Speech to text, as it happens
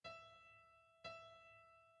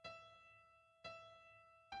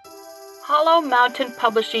Hollow Mountain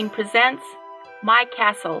Publishing presents My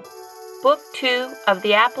Castle, Book 2 of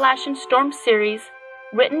the Appalachian Storm series,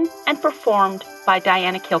 written and performed by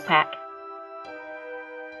Diana Kilpack.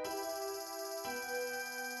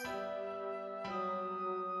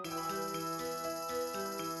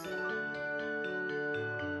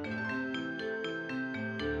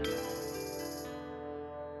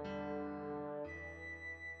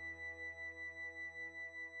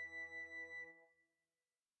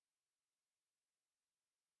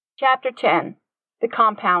 Chapter 10. The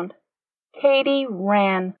Compound. Katie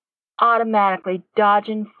ran, automatically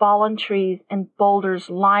dodging fallen trees and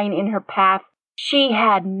boulders lying in her path. She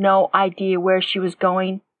had no idea where she was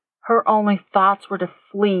going. Her only thoughts were to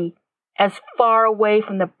flee as far away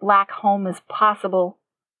from the black home as possible.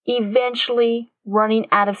 Eventually, running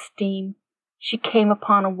out of steam, she came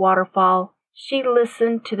upon a waterfall. She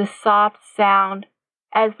listened to the soft sound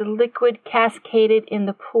as the liquid cascaded in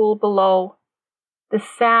the pool below. The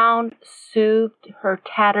sound soothed her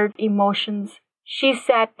tattered emotions. She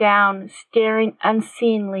sat down, staring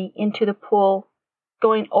unseeingly into the pool,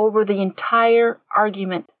 going over the entire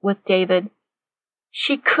argument with David.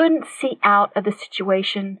 She couldn't see out of the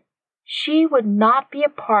situation. She would not be a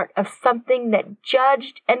part of something that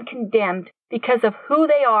judged and condemned because of who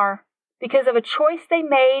they are, because of a choice they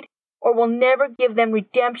made, or will never give them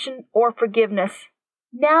redemption or forgiveness.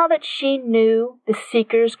 Now that she knew the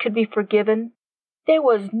seekers could be forgiven, there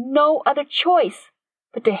was no other choice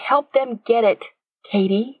but to help them get it.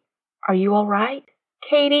 Katie, are you all right?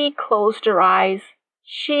 Katie closed her eyes.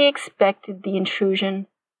 She expected the intrusion.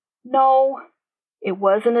 No, it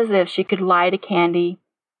wasn't as if she could lie to Candy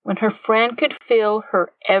when her friend could feel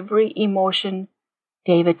her every emotion.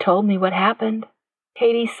 David told me what happened.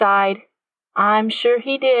 Katie sighed. I'm sure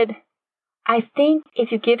he did. I think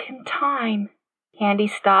if you give him time. Candy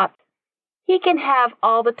stopped. He can have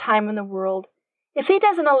all the time in the world. If he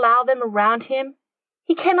doesn't allow them around him,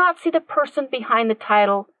 he cannot see the person behind the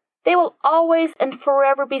title. They will always and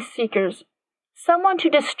forever be seekers, someone to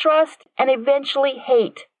distrust and eventually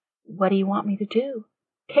hate. What do you want me to do?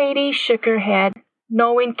 Katie shook her head,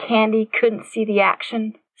 knowing Candy couldn't see the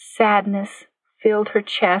action. Sadness filled her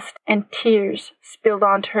chest and tears spilled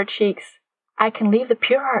onto her cheeks. I can leave the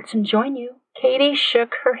Pure Hearts and join you. Katie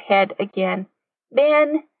shook her head again.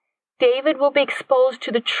 Then David will be exposed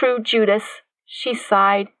to the true Judas. She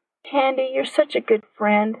sighed. Candy, you're such a good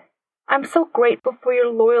friend. I'm so grateful for your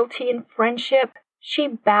loyalty and friendship. She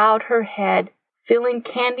bowed her head, feeling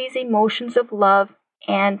Candy's emotions of love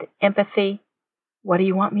and empathy. What do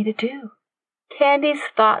you want me to do? Candy's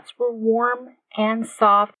thoughts were warm and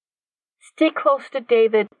soft. Stick close to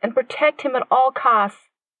David and protect him at all costs.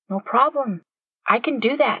 No problem. I can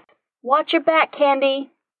do that. Watch your back,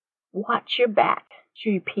 Candy. Watch your back,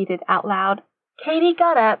 she repeated out loud. Katie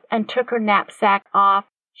got up and took her knapsack off.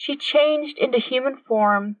 She changed into human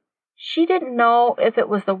form. She didn't know if it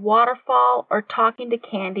was the waterfall or talking to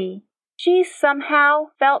Candy. She somehow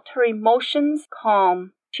felt her emotions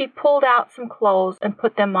calm. She pulled out some clothes and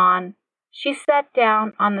put them on. She sat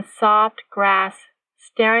down on the soft grass,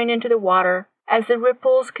 staring into the water as the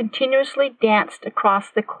ripples continuously danced across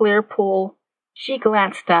the clear pool. She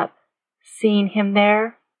glanced up. Seeing him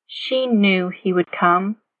there, she knew he would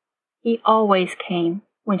come. He always came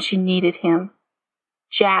when she needed him.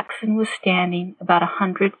 Jackson was standing about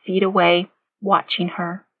 100 feet away, watching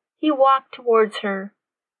her. He walked towards her,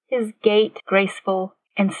 his gait graceful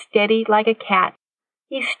and steady like a cat.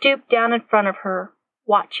 He stooped down in front of her,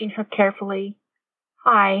 watching her carefully.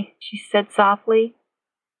 Hi, she said softly.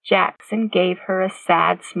 Jackson gave her a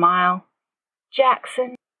sad smile.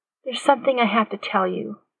 Jackson, there's something I have to tell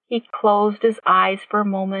you. He closed his eyes for a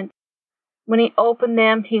moment. When he opened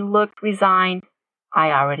them, he looked resigned.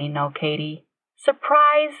 I already know, Katie.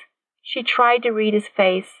 Surprise? She tried to read his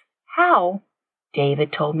face. How?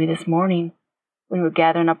 David told me this morning when we were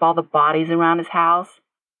gathering up all the bodies around his house.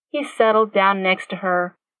 He settled down next to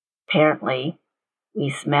her. Apparently, we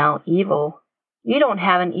smell evil. You don't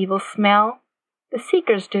have an evil smell. The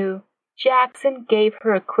seekers do. Jackson gave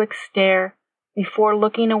her a quick stare before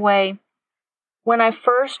looking away. When I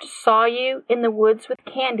first saw you in the woods with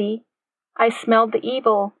Candy, I smelled the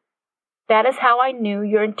evil. That is how I knew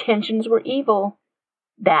your intentions were evil.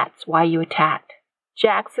 That's why you attacked.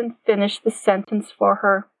 Jackson finished the sentence for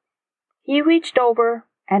her. He reached over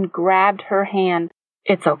and grabbed her hand.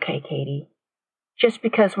 It's okay, Katie. Just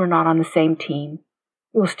because we're not on the same team,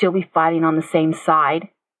 we'll still be fighting on the same side.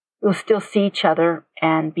 We'll still see each other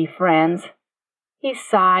and be friends. He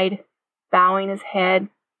sighed, bowing his head.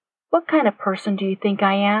 What kind of person do you think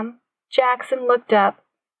I am? Jackson looked up.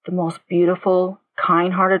 The most beautiful,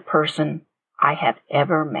 kind-hearted person I have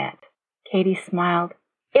ever met. Katie smiled.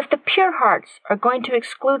 If the pure hearts are going to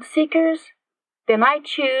exclude seekers, then I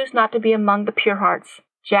choose not to be among the pure hearts.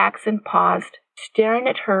 Jackson paused, staring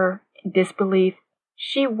at her in disbelief.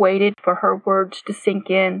 She waited for her words to sink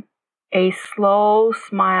in. A slow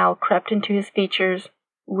smile crept into his features,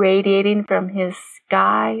 radiating from his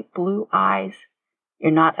sky-blue eyes.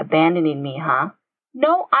 You're not abandoning me, huh?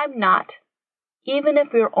 No, I'm not. Even if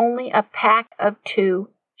we're only a pack of 2.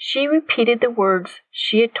 She repeated the words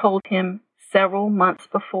she had told him several months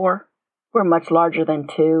before. We're much larger than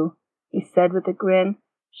 2, he said with a grin.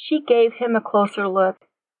 She gave him a closer look.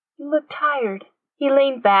 You look tired. He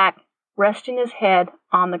leaned back, resting his head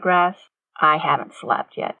on the grass. I haven't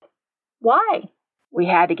slept yet. Why? We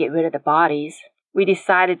had to get rid of the bodies. We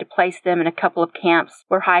decided to place them in a couple of camps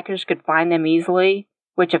where hikers could find them easily,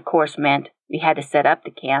 which of course meant we had to set up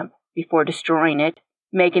the camp before destroying it,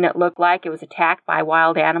 making it look like it was attacked by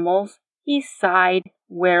wild animals. He sighed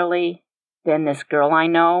wearily. Then this girl I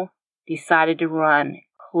know decided to run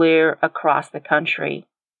clear across the country,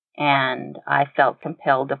 and I felt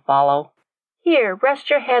compelled to follow. Here, rest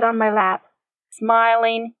your head on my lap.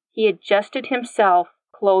 Smiling, he adjusted himself,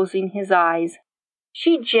 closing his eyes.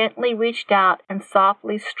 She gently reached out and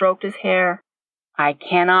softly stroked his hair. I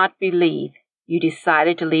cannot believe you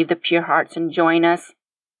decided to leave the Pure Hearts and join us.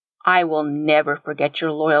 I will never forget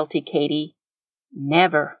your loyalty, Katie.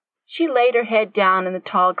 Never. She laid her head down in the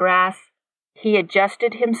tall grass. He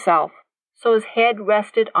adjusted himself so his head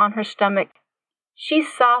rested on her stomach. She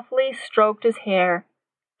softly stroked his hair,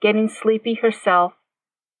 getting sleepy herself.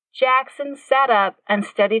 Jackson sat up and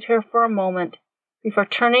studied her for a moment before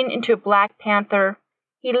turning into a black panther.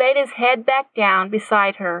 He laid his head back down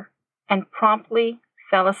beside her and promptly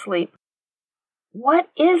fell asleep. What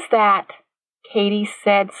is that? Katie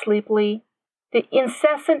said sleepily. The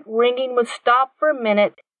incessant ringing would stop for a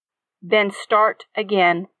minute, then start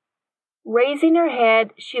again. Raising her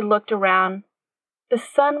head, she looked around. The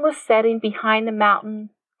sun was setting behind the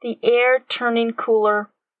mountain, the air turning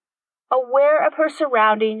cooler. Aware of her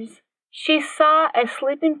surroundings, she saw a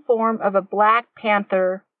sleeping form of a black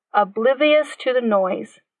panther, oblivious to the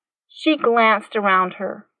noise. She glanced around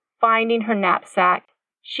her, finding her knapsack.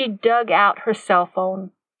 She dug out her cell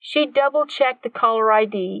phone. She double-checked the caller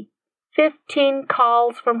ID. 15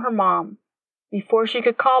 calls from her mom. Before she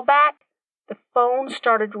could call back, the phone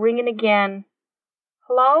started ringing again.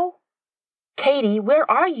 Hello? Katie, where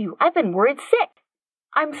are you? I've been worried sick.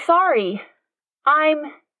 I'm sorry.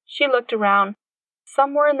 She looked around.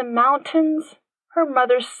 Somewhere in the mountains? Her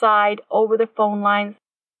mother sighed over the phone lines.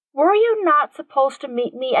 Were you not supposed to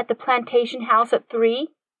meet me at the plantation house at 3?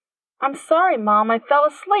 I'm sorry, Mom, I fell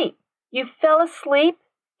asleep. You fell asleep?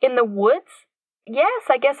 In the woods? Yes,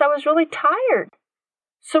 I guess I was really tired.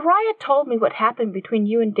 Soraya told me what happened between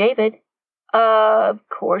you and David. Of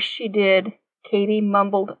course she did, Katie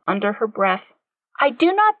mumbled under her breath. I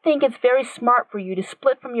do not think it's very smart for you to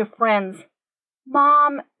split from your friends.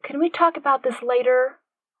 Mom, can we talk about this later?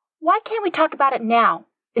 Why can't we talk about it now?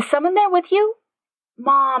 Is someone there with you?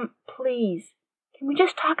 Mom, please, can we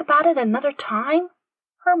just talk about it another time?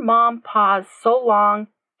 Her mom paused so long,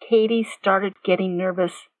 Katie started getting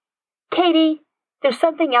nervous. Katie, there's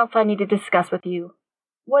something else I need to discuss with you.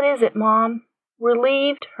 What is it, Mom?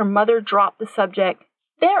 Relieved, her mother dropped the subject.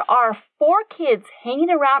 There are 4 kids hanging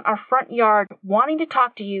around our front yard wanting to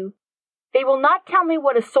talk to you. They will not tell me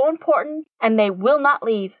what is so important, and they will not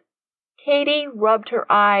leave. Katie rubbed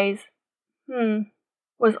her eyes.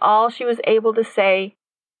 Was all she was able to say.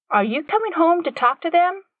 Are you coming home to talk to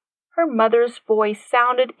them? Her mother's voice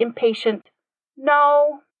sounded impatient.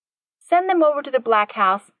 No. Send them over to the Black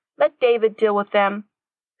House. Let David deal with them.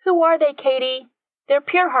 Who are they, Katie? They're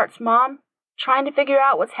Pure Hearts, Mom. Trying to figure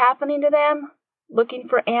out what's happening to them. Looking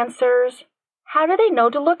for answers. How do they know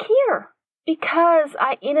to look here? Because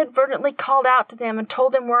I inadvertently called out to them and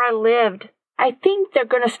told them where I lived. I think they're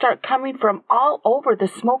going to start coming from all over the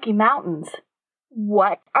Smoky Mountains.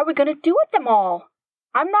 What are we going to do with them all?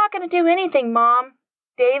 I'm not going to do anything, Mom.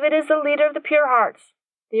 David is the leader of the Pure Hearts.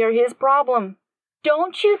 They are his problem.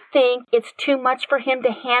 Don't you think it's too much for him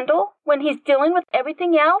to handle when he's dealing with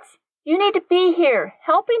everything else? You need to be here,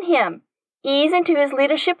 helping him, ease into his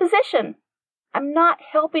leadership position. I'm not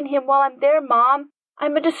helping him while I'm there, Mom.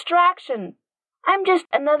 I'm a distraction. I'm just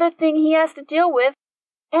another thing he has to deal with,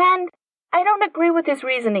 and I don't agree with his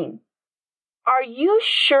reasoning. Are you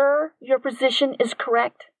sure your position is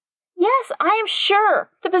correct? Yes, I am sure.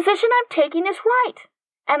 The position I'm taking is right,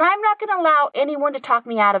 and I'm not going to allow anyone to talk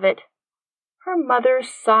me out of it. Her mother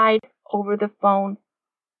sighed over the phone.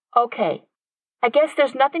 Okay, I guess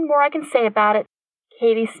there's nothing more I can say about it.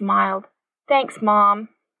 Katie smiled. Thanks, Mom.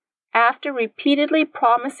 After repeatedly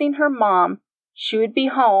promising her mom she would be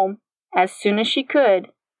home as soon as she could,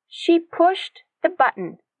 she pushed the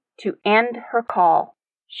button to end her call.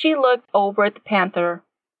 She looked over at the panther.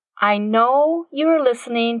 I know you are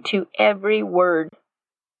listening to every word.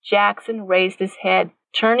 Jackson raised his head,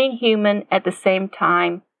 turning human at the same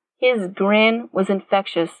time. His grin was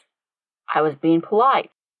infectious. I was being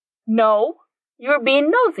polite. No, you were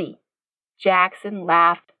being nosy. Jackson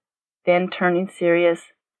laughed, then turning serious.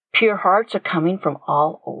 Pure Hearts are coming from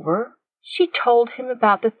all over? She told him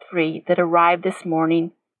about the 3 that arrived this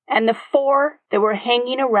morning and the 4 that were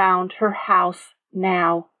hanging around her house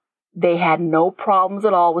now. They had no problems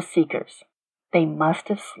at all with Seekers. They must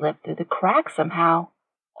have slipped through the cracks somehow.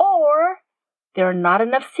 Or there are not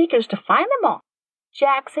enough Seekers to find them all.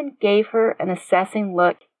 Jackson gave her an assessing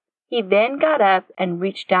look. He then got up and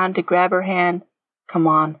reached down to grab her hand. Come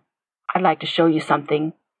on, I'd like to show you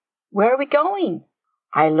something. Where are we going?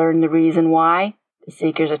 I learned the reason why the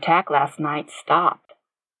Seekers' attack last night stopped.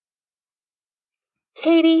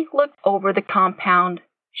 Katie looked over the compound,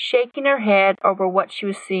 shaking her head over what she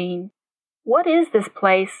was seeing. What is this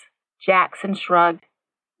place? Jackson shrugged.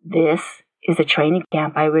 This is the training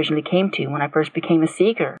camp I originally came to when I first became a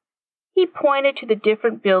Seeker. He pointed to the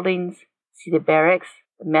different buildings. See the barracks?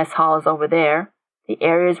 The mess hall is over there. The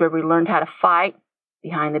areas where we learned how to fight.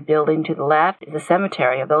 Behind the building to the left is a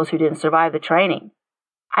cemetery of those who didn't survive the training.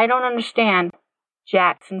 I don't understand.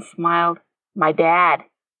 Jackson smiled. My dad.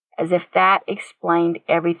 As if that explained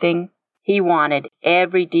everything. He wanted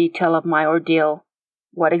every detail of my ordeal.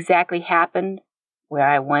 What exactly happened, where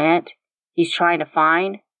I went, he's trying to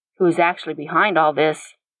find, who is actually behind all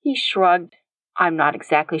this. He shrugged. I'm not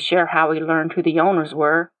exactly sure how he learned who the owners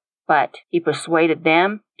were, but he persuaded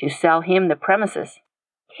them to sell him the premises.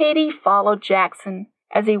 Katie followed Jackson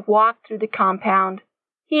as he walked through the compound.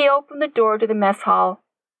 He opened the door to the mess hall.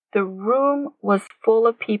 The room was full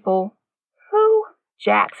of people. Who?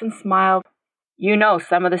 Jackson smiled. You know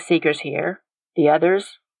some of the Seekers here. The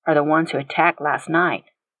others are the ones who attacked last night.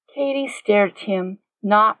 Katie stared at him,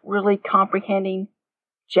 not really comprehending.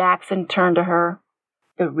 Jackson turned to her.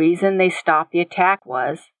 The reason they stopped the attack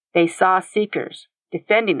was they saw Seekers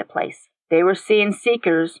defending the place. They were seeing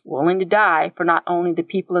Seekers willing to die for not only the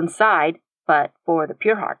people inside, but for the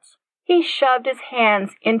Pure Hearts. He shoved his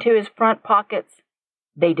hands into his front pockets.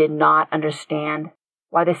 They did not understand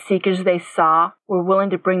why the Seekers they saw were willing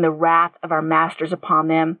to bring the wrath of our masters upon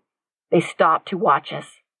them. They stopped to watch us.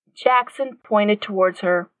 Jackson pointed towards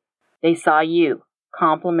her. They saw you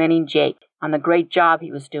complimenting Jake on the great job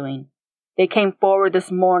he was doing. They came forward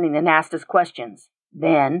this morning and asked us questions.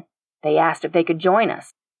 Then they asked if they could join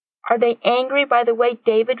us. Are they angry by the way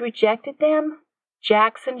David rejected them?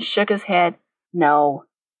 Jackson shook his head. No,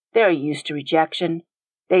 they're used to rejection.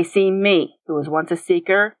 They see me, who was once a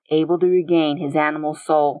Seeker, able to regain his animal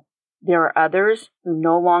soul. There are others who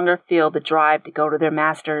no longer feel the drive to go to their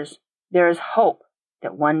masters. There is hope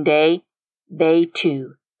that one day they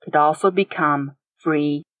too could also become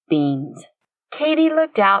free beings. Katie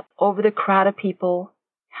looked out over the crowd of people.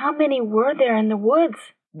 How many were there in the woods?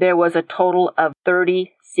 There was a total of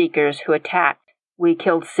 30 Seekers who attacked. We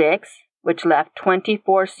killed 6, which left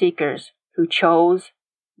 24 Seekers who chose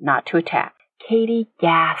not to attack. Katie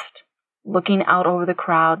gasped, looking out over the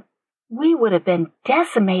crowd. We would have been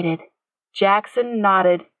decimated. Jackson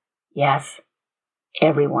nodded. Yes,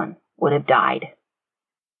 everyone would have died.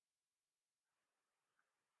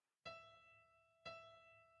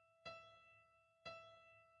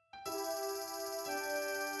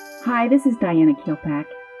 Hi, this is Diana Kilpack.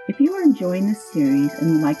 If you are enjoying this series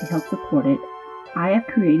and would like to help support it, I have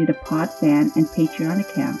created a Podfan and Patreon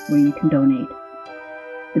account where you can donate.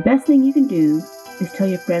 The best thing you can do is tell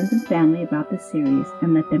your friends and family about this series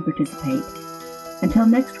and let them participate. Until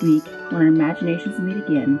next week, when our imaginations meet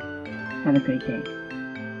again, have a great day.